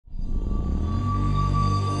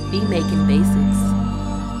Beat Making Basics.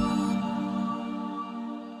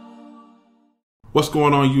 What's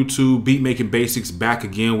going on YouTube? Beat Making Basics back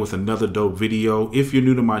again with another dope video. If you're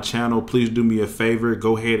new to my channel, please do me a favor,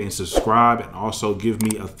 go ahead and subscribe and also give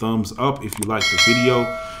me a thumbs up if you like the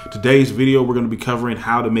video. Today's video, we're going to be covering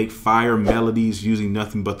how to make fire melodies using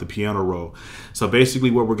nothing but the piano roll. So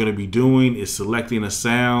basically what we're going to be doing is selecting a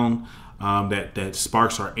sound that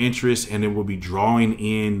sparks our interest, and then we'll be drawing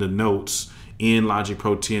in the notes in Logic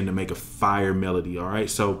Pro 10 to make a fire melody. All right,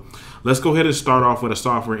 so let's go ahead and start off with a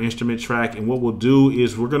software instrument track. And what we'll do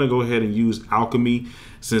is we're going to go ahead and use Alchemy,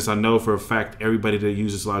 since I know for a fact everybody that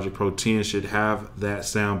uses Logic Pro 10 should have that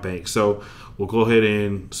sound bank. So we'll go ahead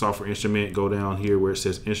and software instrument, go down here where it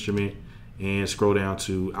says instrument and scroll down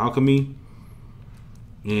to Alchemy,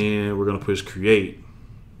 and we're going to push create.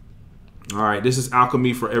 All right, this is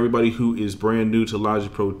Alchemy for everybody who is brand new to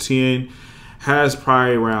Logic Pro 10. Has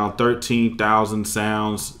probably around 13,000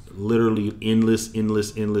 sounds, literally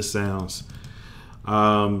endless sounds.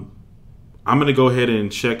 I'm going to go ahead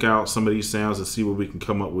and check out some of these sounds and see what we can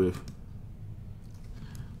come up with.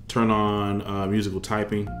 Turn on musical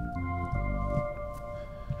typing.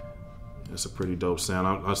 That's a pretty dope sound.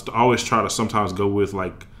 I always try to sometimes go with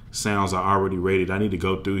like sounds I already rated. I need to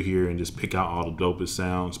go through here and just pick out all the dopest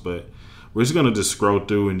sounds, but we're just going to just scroll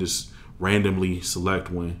through and just randomly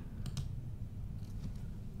select one.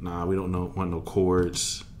 Nah, we don't want no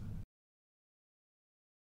chords.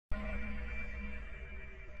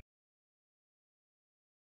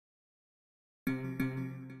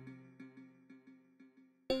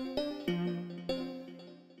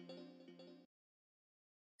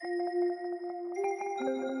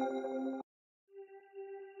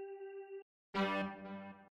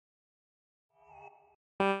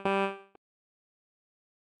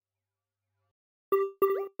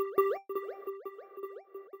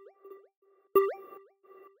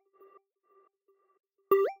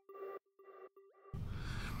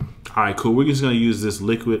 All right, cool. We're just going to use this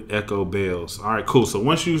liquid echo bells. All right, cool. So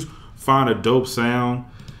once you find a dope sound,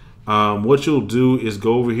 what you'll do is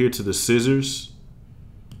go over here to the scissors.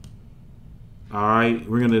 All right,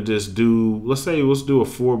 we're going to just do, let's do a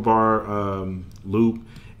 4-bar loop,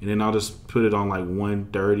 and then I'll just put it on like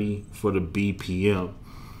 130 for the BPM.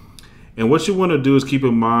 And what you want to do is keep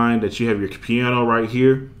in mind that you have your piano right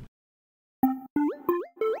here.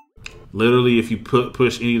 Literally, if you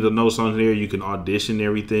push any of the notes on there, you can audition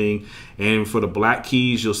everything. And for the black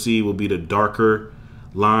keys, you'll see will be the darker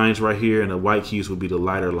lines right here, and the white keys will be the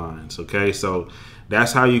lighter lines. Okay, so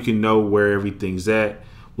that's how you can know where everything's at.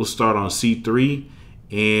 We'll start on C3,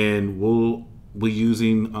 and we'll be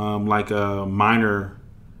using like a minor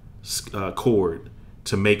chord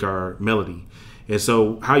to make our melody. And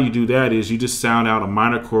so how you do that is you just sound out a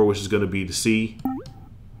minor chord, which is going to be the C.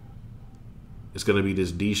 It's going to be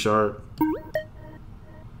this D sharp.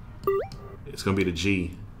 It's going to be the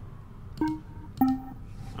G.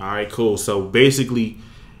 All right, cool. So basically,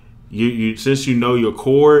 since you know your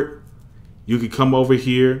chord, you can come over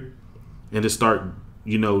here and just start,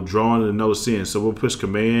 drawing the notes in. So we'll push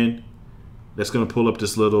Command. That's going to pull up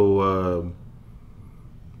this little,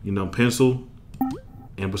 pencil,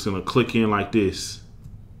 and we're just going to click in like this.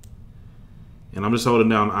 And I'm just holding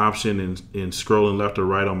down Option and scrolling left or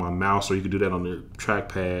right on my mouse, or you can do that on the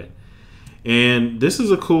trackpad. And this is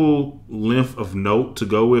a cool length of note to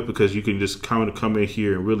go with, because you can just come in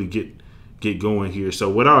here and really get going here. So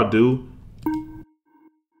what I'll do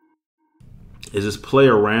is just play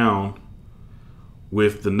around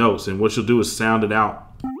with the notes, and what you'll do is sound it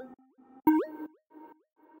out.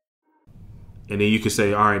 And then you can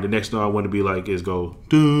say, all right, the next note I want to be like is go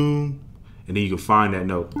doom, and then you can find that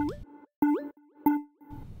note.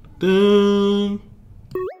 Dun.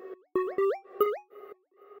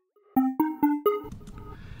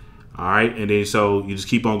 All right, and then so you just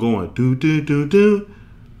keep on going. Do do do do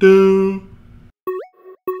do.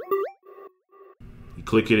 You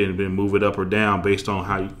click it and then move it up or down based on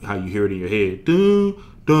how you hear it in your head. Do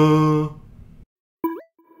do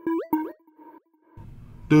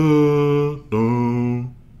do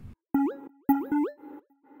do.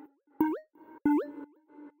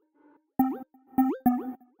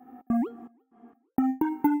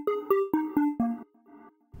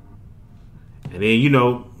 And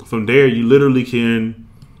then, from there, you literally can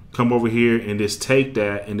come over here and just take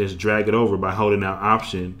that and just drag it over by holding down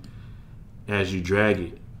Option as you drag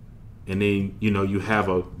it. And then, you have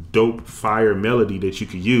a dope fire melody that you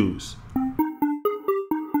could use.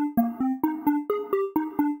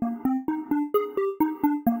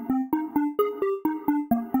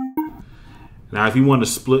 Now, if you want to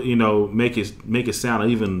split, make it sound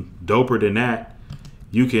even doper than that,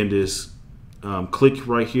 you can just click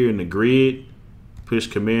right here in the grid, push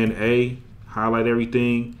Command A, highlight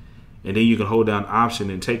everything, and then you can hold down Option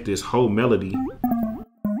and take this whole melody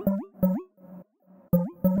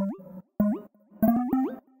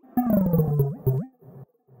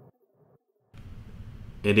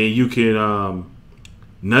and then you can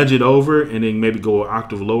nudge it over and then maybe go an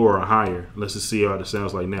octave lower or higher. Let's just see how it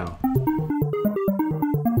sounds like now.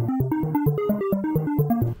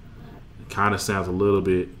 It kind of sounds a little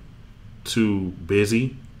bit too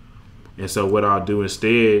busy, and so what I'll do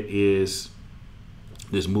instead is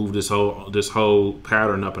just move this whole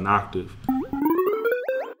pattern up an octave.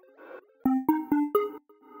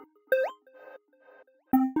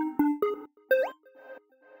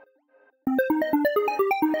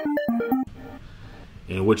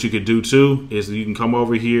 And what you could do too is you can come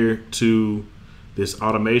over here to this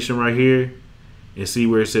automation right here and see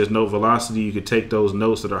where it says note velocity. You could take those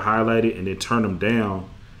notes that are highlighted and then turn them down,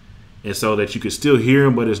 and so that you can still hear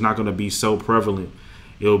them, but it's not going to be so prevalent.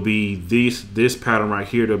 It'll be this pattern right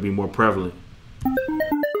here that'll be more prevalent.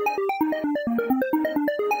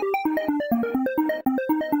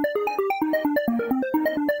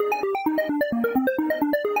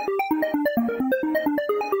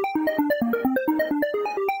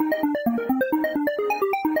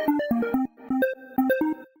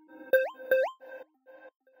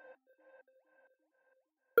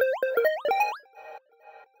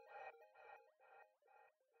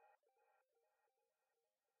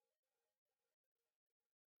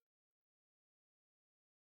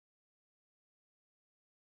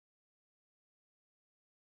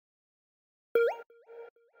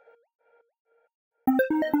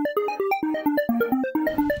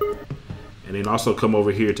 And then also come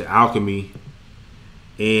over here to Alchemy,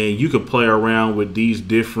 and you can play around with these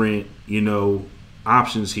different,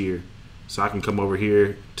 options here. So I can come over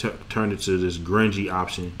here, turn it to this grungy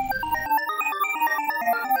option.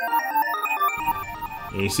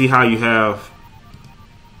 And you see how you have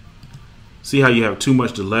too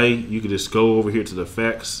much delay? You can just go over here to the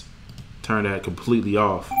effects, turn that completely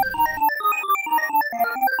off.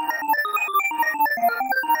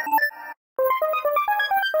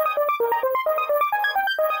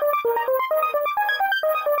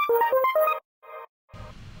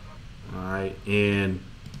 Alright, and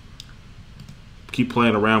keep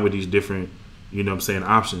playing around with these different,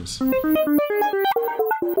 options.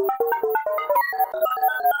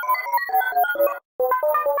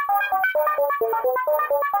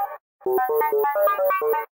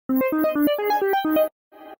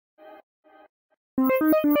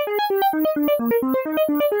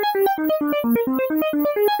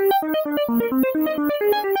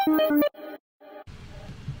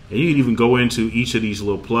 And you can even go into each of these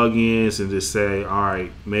little plugins and just say, all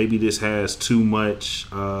right, maybe this has too much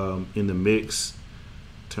in the mix.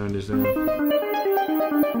 Turn this down.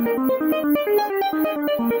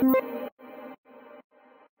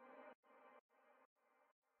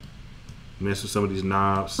 Mess with some of these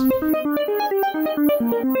knobs.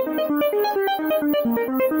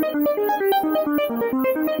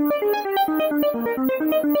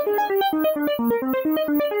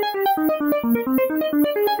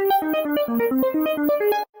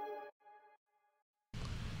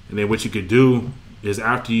 And then what you could do is,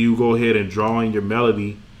 after you go ahead and draw in your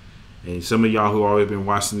melody, and some of y'all who already been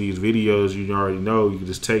watching these videos, you already know, you can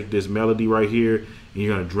just take this melody right here and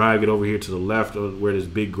you're going to drag it over here to the left of where this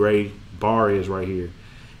big gray bar is right here.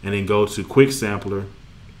 And then go to Quick Sampler,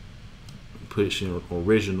 push in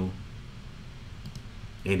Original,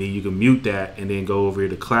 and then you can mute that and then go over here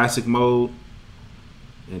to Classic Mode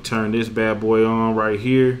and turn this bad boy on right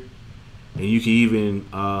here. And you can even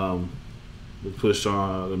push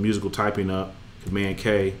on the musical typing up, Command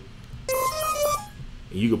K,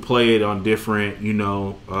 and you can play it on different,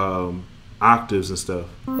 octaves and stuff.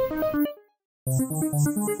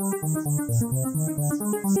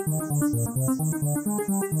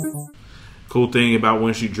 Cool thing about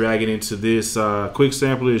once you drag it into this quick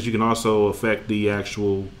sampler is you can also affect the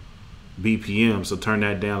actual BPM. So turn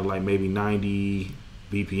that down to like maybe 90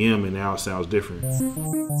 BPM, and now it sounds different.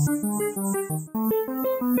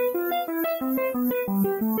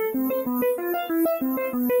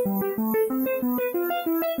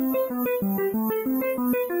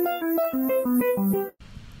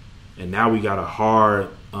 And now we got a hard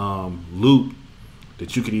loop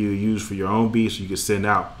that you could either use for your own beats or you could send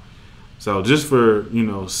out. So just for,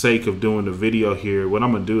 sake of doing the video here, what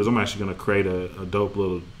I'm gonna do is I'm actually gonna create a dope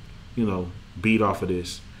little, beat off of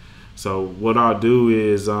this. So what I'll do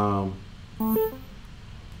is I'll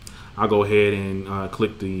go ahead and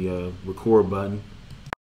click the record button.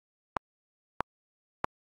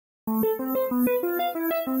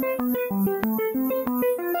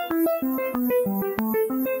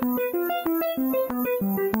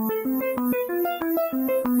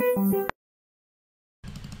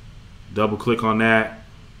 Double click on that.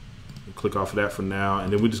 Click off of that for now,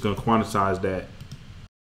 and then we're just going to quantize that.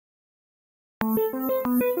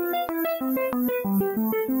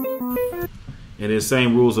 And then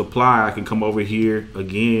same rules apply. I can come over here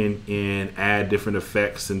again and add different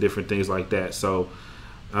effects and different things like that. So,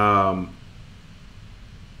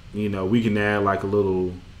 you know, we can add like a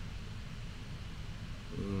little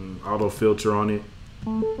auto filter on it.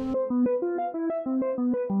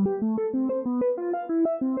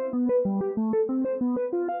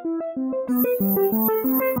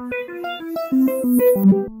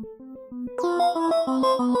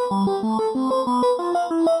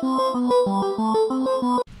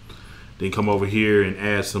 Then come over here and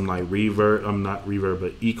add some like reverb. I'm not reverb,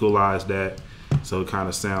 but equalize that so it kind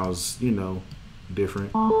of sounds, you know,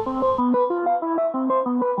 different.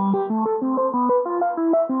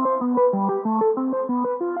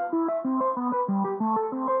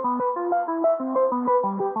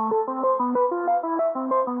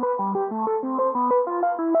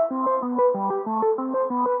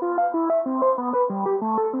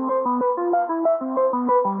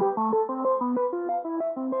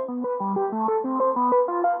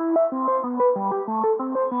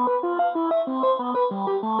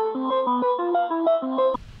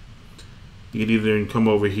 You can either come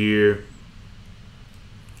over here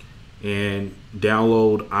and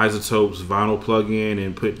download Isotope's vinyl plugin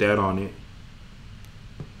and put that on it.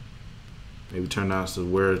 Maybe turn out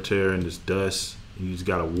some wear and tear and this dust. You just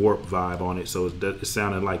got a warp vibe on it, so it's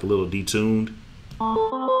sounding like a little detuned.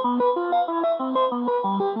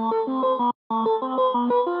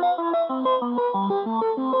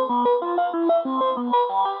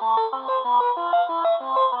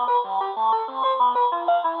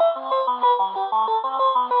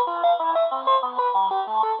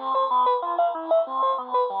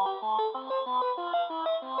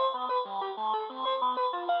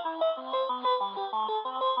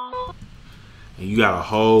 And you got a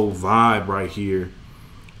whole vibe right here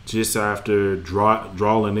just after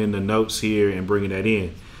drawing in the notes here and bringing that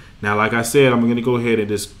in. Now, like I said, I'm going to go ahead and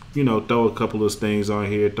just, you know, throw a couple of things on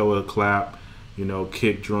here, throw a clap, you know,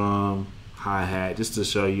 kick drum, hi-hat, just to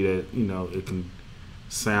show you that, you know, it can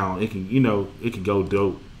sound, it can, you know, it can go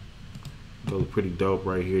dope. Go pretty dope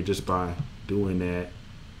right here just by doing that.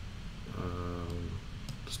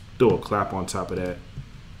 Just throw a clap on top of that.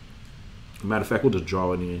 Matter of fact, we'll just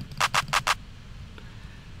draw it in.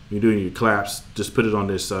 You're doing your claps, just put it on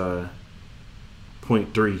this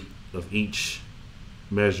 0.3 of each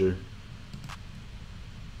measure.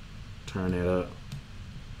 Turn that up.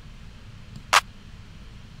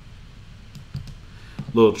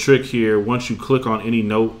 Little trick here, once you click on any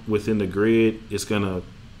note within the grid, it's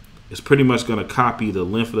pretty much gonna copy the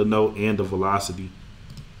length of the note and the velocity.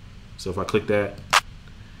 So if I click that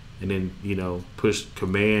and then, you know, push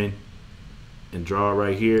command and draw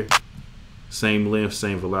right here, same length,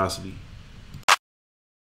 same velocity.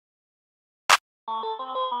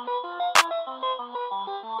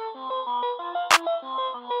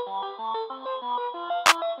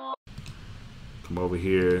 Come over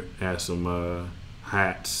here, add some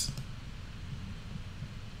hats.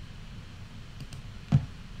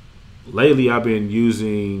 Lately, I've been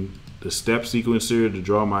using the step sequencer to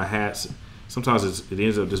draw my hats. Sometimes it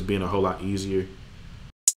ends up just being a whole lot easier.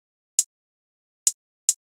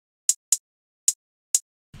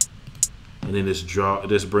 And then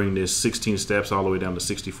just bring this 16 steps all the way down to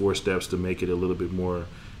 64 steps to make it a little bit more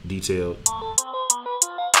detailed.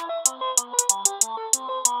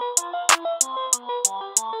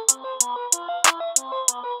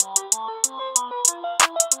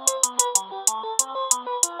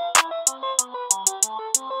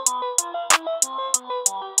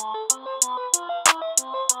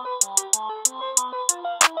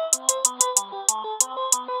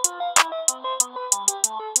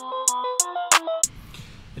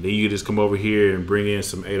 And then you just come over here and bring in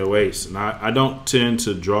some 808s. And I don't tend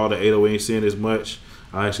to draw the 808s in as much.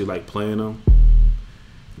 I actually like playing them.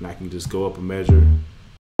 And I can just go up a measure.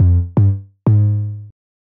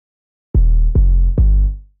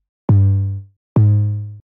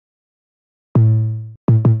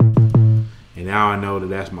 And now I know that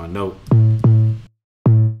that's my note.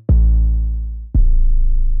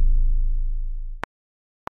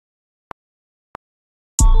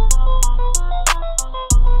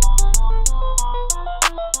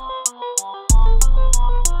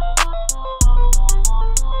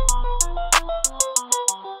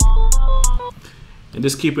 And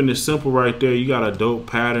just keeping it simple right there, you got a dope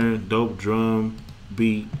pattern, dope drum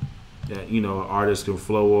beat that, you know, an artist can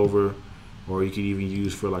flow over, or you could even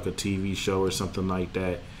use for like a TV show or something like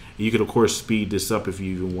that. And you could of course speed this up if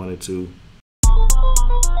you even wanted to.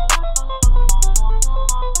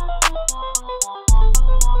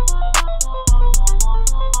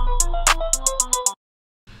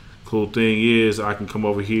 Cool thing is I can come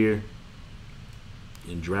over here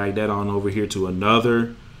and drag that on over here to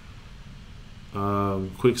another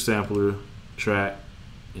quick sampler track,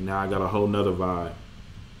 and now I got a whole nother vibe.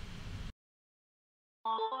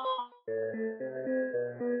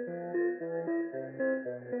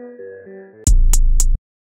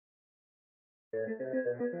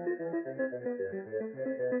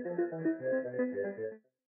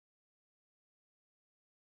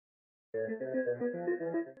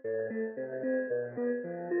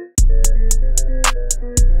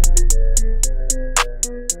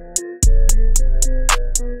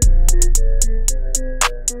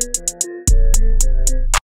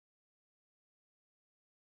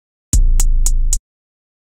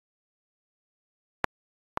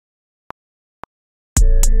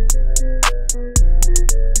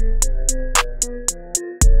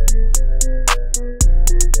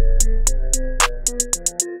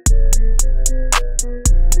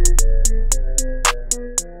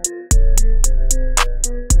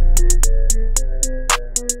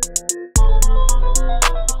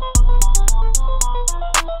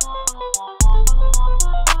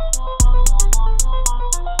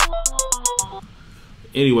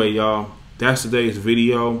 Anyway, y'all, that's today's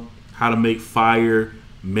video. How to make fire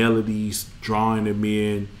melodies, drawing them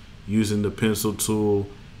in using the pencil tool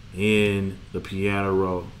and the piano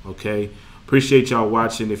roll. Okay, appreciate y'all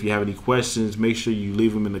watching. If you have any questions, make sure you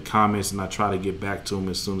leave them in the comments, and I try to get back to them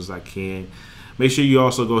as soon as I can. Make sure you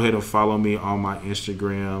also go ahead and follow me on my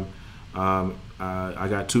Instagram. I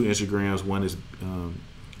got 2 Instagrams. One is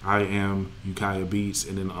I am Ukiah Beats,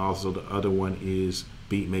 and then also the other one is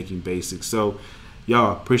Beat Making Basics. So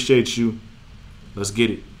y'all, appreciate you. Let's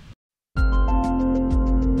get it.